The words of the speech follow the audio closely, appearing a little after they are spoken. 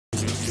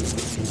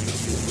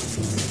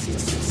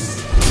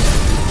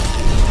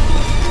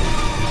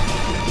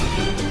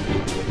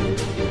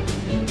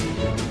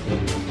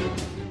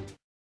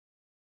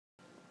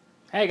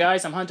Hey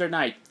guys, I'm Hunter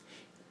Knight.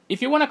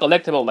 If you want a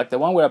collectible like the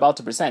one we're about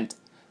to present,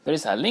 there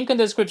is a link in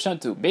the description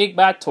to Big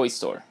Bad Toy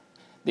Store.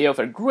 They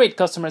offer great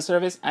customer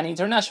service and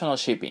international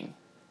shipping.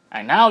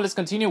 And now let's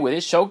continue with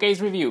this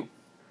showcase review.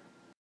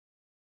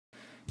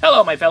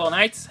 Hello my fellow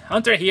Knights,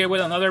 Hunter here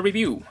with another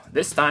review,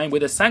 this time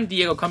with a San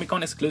Diego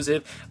Comic-Con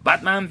exclusive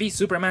Batman V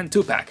Superman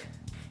 2-pack.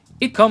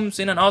 It comes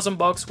in an awesome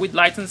box with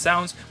lights and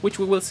sounds, which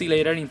we will see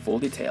later in full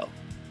detail.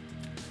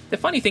 The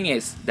funny thing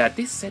is that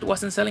this set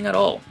wasn't selling at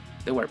all.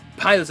 There were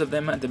piles of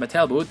them at the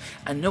Mattel booth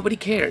and nobody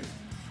cared.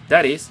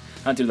 That is,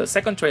 until the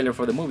second trailer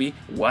for the movie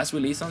was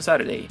released on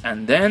Saturday,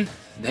 and then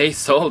they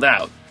sold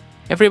out.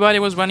 Everybody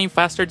was running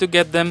faster to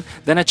get them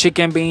than a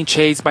chicken being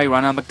chased by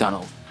Ronald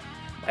McDonald.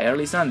 By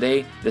early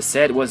Sunday, the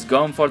set was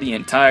gone for the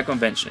entire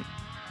convention.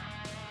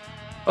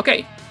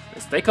 Okay,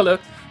 let's take a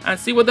look and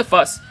see what the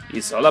fuss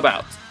is all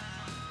about.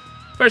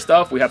 First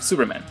off, we have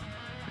Superman.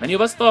 Many of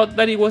us thought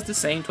that it was the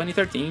same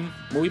 2013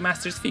 Movie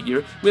Masters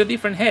figure with a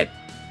different head,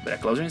 but a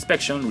closer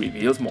inspection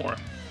reveals more.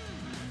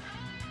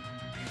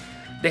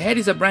 The head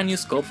is a brand new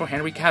sculpt for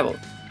Henry Cavill,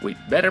 with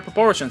better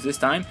proportions this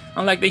time,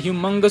 unlike the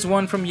humongous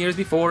one from years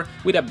before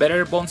with a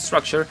better bone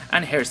structure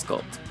and hair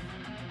sculpt.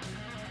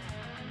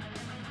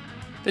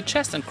 The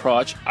chest and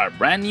crotch are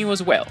brand new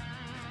as well,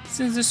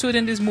 since the suit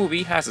in this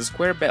movie has a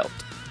square belt.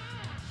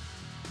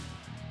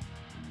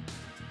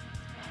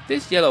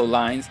 These yellow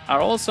lines are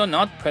also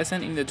not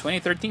present in the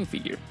 2013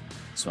 figure,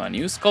 so a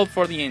new sculpt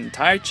for the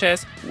entire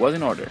chest was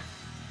in order.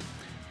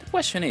 The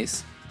question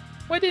is,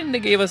 why didn't they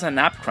give us a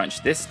nap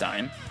crunch this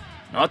time?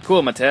 Not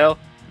cool, Mattel,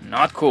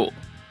 not cool.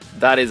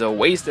 That is a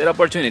wasted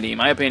opportunity in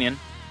my opinion.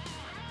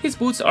 His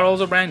boots are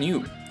also brand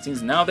new,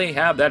 since now they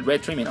have that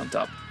red trimming on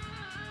top.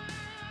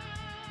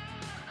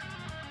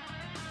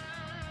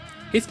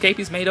 His cape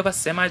is made of a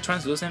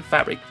semi-translucent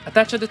fabric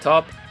attached at the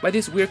top by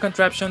this weird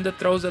contraption that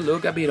throws the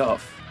look a bit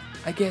off.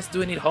 I guess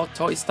doing it hot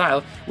toy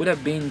style would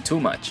have been too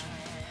much.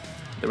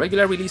 The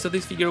regular release of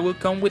this figure will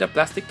come with a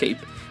plastic cape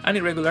and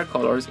irregular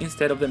colors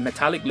instead of the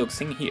metallic look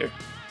seen here.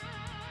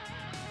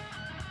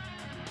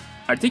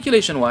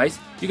 Articulation wise,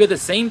 you get the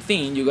same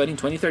thing you got in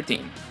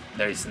 2013.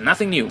 There is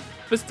nothing new,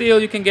 but still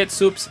you can get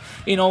soups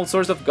in all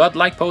sorts of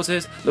godlike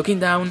poses looking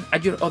down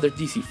at your other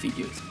DC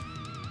figures.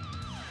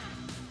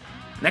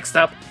 Next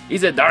up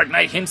is the Dark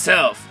Knight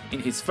himself in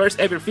his first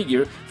ever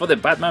figure for the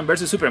Batman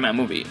vs Superman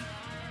movie.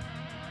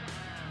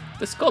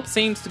 The sculpt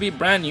seems to be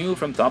brand new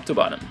from top to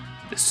bottom.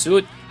 The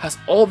suit has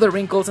all the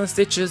wrinkles and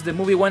stitches the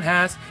movie one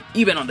has,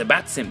 even on the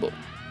bat symbol.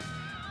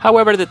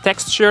 However, the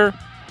texture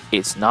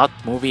is not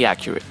movie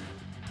accurate.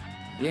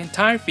 The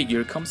entire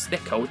figure comes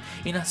decorated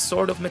in a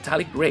sort of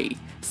metallic gray,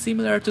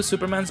 similar to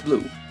Superman's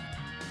blue.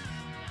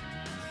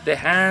 The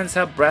hands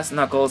have brass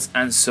knuckles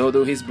and so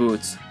do his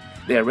boots.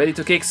 They are ready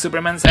to kick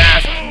Superman's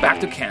ass back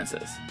to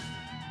Kansas.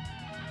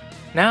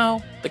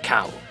 Now, the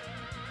cowl.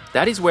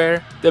 That is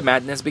where the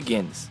madness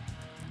begins.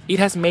 It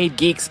has made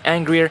geeks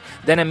angrier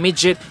than a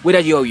midget with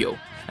a yo-yo,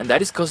 and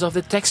that is because of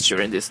the texture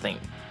in this thing.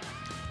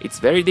 It's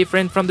very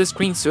different from the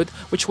screen suit,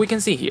 which we can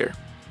see here.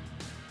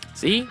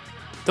 See?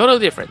 Totally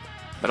different.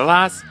 But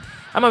alas,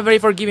 I'm a very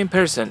forgiving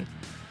person.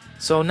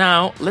 So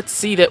now, let's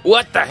see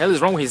what the hell is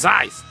wrong with his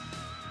eyes?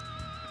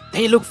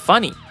 They look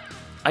funny.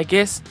 I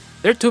guess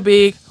they're too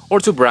big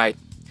or too bright.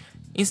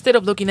 Instead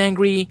of looking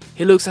angry,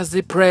 he looks as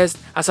depressed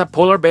as a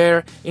polar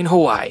bear in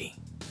Hawaii.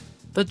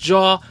 The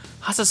jaw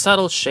has a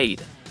subtle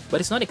shade, but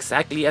it's not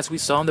exactly as we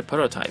saw in the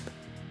prototype.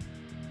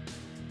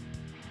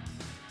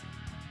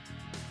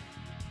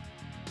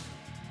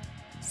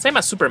 Same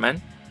as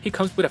Superman, he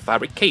comes with a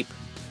fabric cape.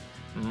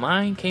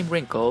 Mine came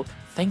wrinkled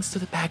thanks to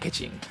the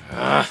packaging.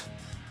 Ugh.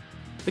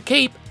 The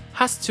cape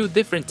has two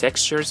different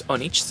textures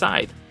on each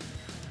side,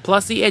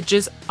 plus the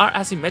edges are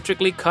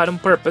asymmetrically cut on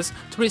purpose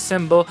to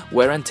resemble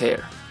wear and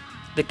tear.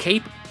 The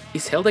cape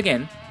is held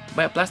again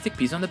by a plastic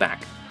piece on the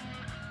back.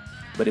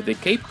 But if the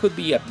cape could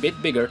be a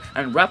bit bigger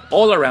and wrap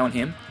all around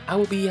him, I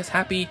would be as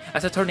happy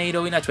as a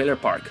tornado in a trailer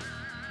park.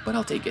 But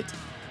I'll take it.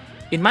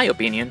 In my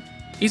opinion,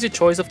 it's a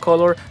choice of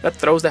color that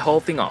throws the whole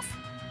thing off.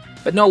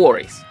 But no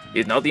worries,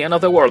 it's not the end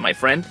of the world, my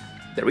friend.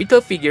 The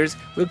retail figures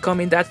will come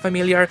in that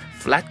familiar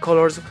flat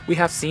colors we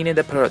have seen in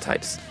the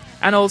prototypes,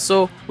 and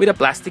also with a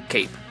plastic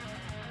cape.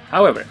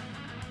 However,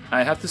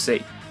 I have to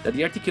say that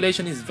the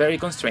articulation is very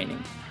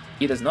constraining.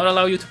 It does not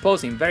allow you to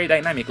pose him very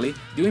dynamically,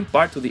 due in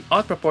part to the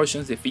odd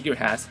proportions the figure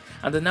has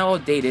and the now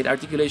outdated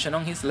articulation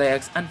on his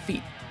legs and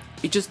feet.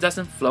 It just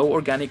doesn't flow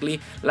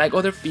organically like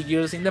other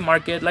figures in the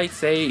market, like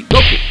say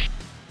Goku.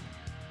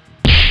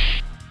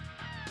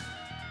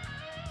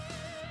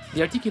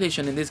 The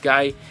articulation in this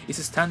guy is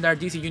a standard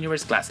DC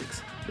Universe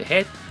classics. The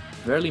head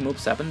barely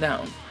moves up and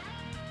down.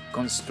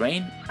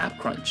 Constrained ab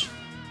crunch.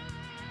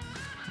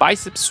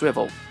 Bicep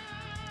swivel.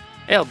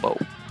 Elbow.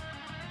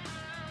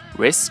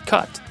 Wrist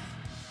cut.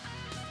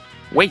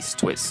 Waist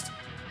twist.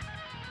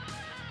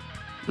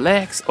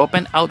 Legs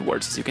open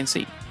outwards as you can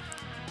see.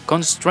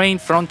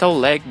 Constrained frontal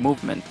leg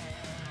movement.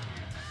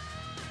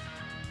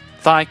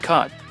 Thigh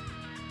cut.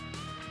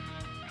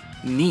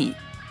 Knee.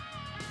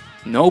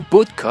 No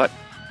boot cut,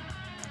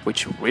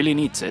 which really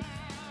needs it.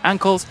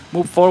 Ankles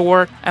move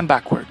forward and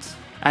backwards.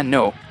 And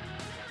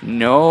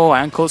no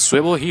ankle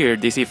swivel here,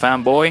 DC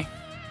fanboy.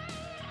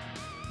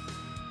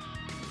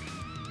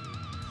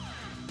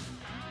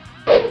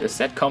 The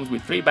set comes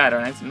with 3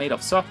 batarangs made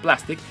of soft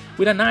plastic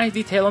with a nice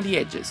detail on the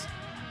edges,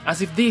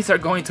 as if these are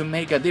going to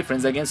make a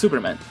difference against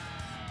Superman.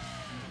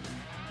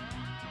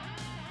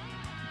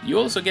 You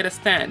also get a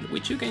stand,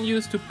 which you can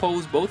use to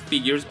pose both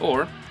figures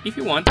or, if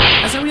you want,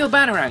 as a real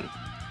batarang.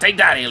 Take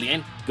that,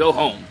 alien! Go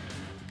home!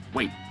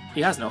 Wait,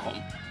 he has no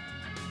home.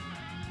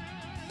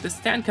 The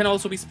stand can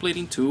also be split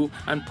in 2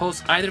 and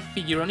pose either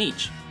figure on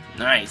each.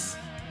 Nice!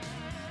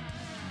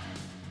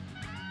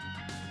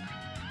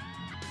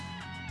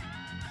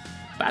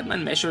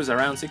 Batman measures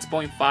around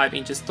 6.5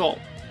 inches tall,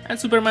 and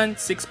Superman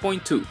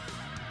 6.2.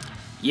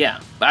 Yeah,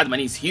 Batman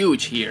is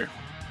huge here.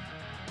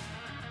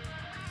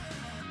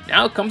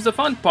 Now comes the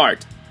fun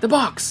part, the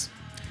box!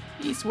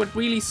 It's what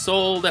really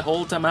sold the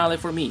whole tamale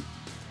for me.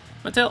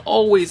 Mattel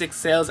always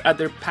excels at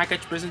their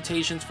package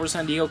presentations for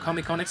San Diego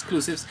Comic-Con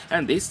exclusives,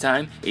 and this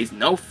time is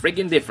no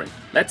friggin' different.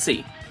 Let's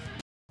see.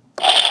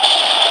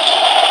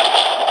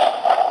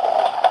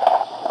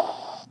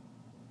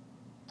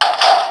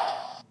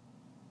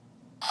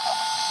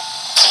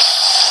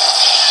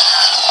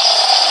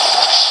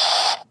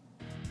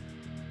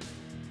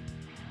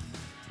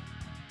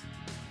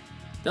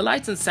 The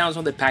lights and sounds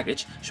on the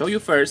package show you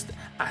first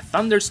a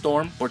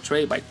thunderstorm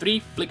portrayed by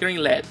 3 flickering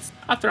LEDs.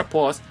 After a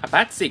pause, a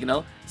bat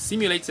signal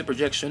simulates the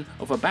projection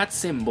of a bat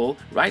symbol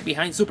right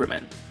behind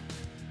Superman.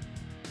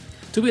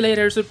 To be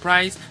later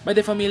surprised by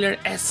the familiar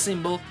S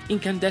symbol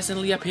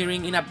incandescently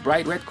appearing in a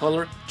bright red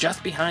color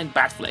just behind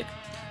Batfleck,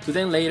 to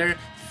then later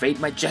fade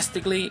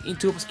majestically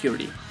into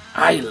obscurity.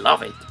 I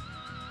love it!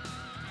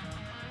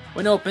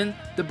 When opened,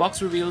 the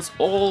box reveals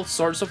all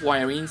sorts of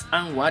wirings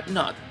and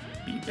whatnot.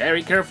 Be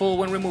very careful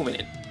when removing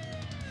it.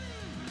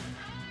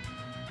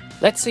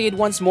 Let's see it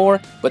once more,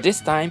 but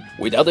this time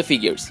without the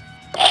figures.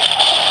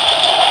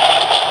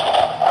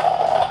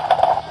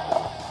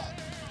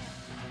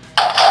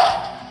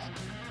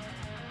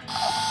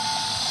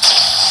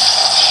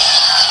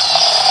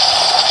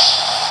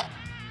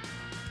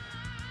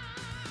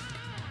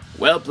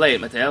 Well played,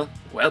 Mattel.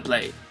 Well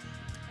played.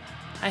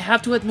 I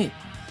have to admit,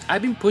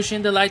 I've been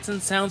pushing the lights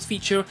and sounds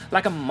feature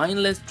like a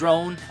mindless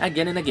drone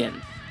again and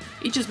again.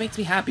 It just makes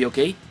me happy,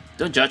 okay?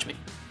 Don't judge me.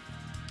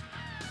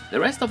 The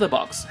rest of the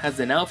box has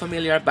the now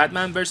familiar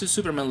Batman vs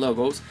Superman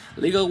logos,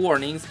 legal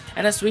warnings,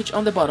 and a switch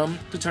on the bottom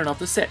to turn off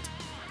the set,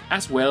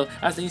 as well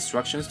as the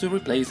instructions to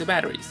replace the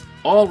batteries,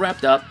 all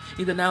wrapped up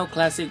in the now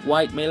classic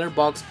white mailer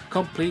box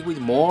complete with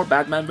more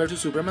Batman vs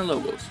Superman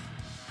logos.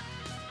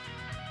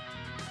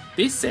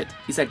 This set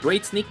is a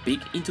great sneak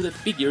peek into the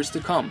figures to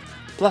come,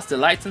 plus the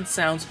lights and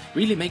sounds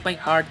really make my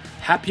heart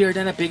happier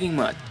than a pig in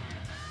mud.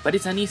 But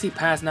it's an easy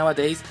pass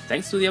nowadays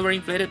thanks to the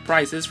overinflated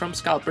prices from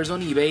scalpers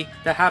on eBay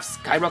that have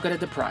skyrocketed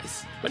the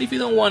price. But if you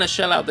don't want to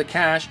shell out the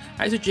cash,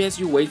 I suggest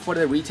you wait for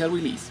the retail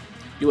release.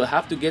 You will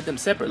have to get them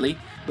separately,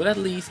 but at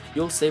least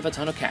you'll save a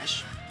ton of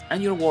cash.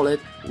 And your wallet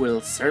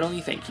will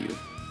certainly thank you.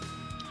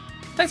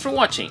 Thanks for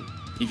watching.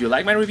 If you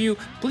like my review,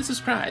 please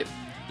subscribe.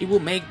 It will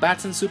make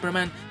Bats and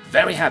Superman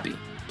very happy.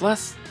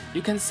 Plus,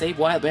 you can save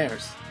wild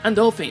bears and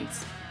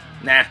dolphins.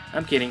 Nah,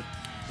 I'm kidding.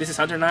 This is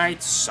Hunter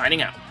Knight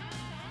signing out.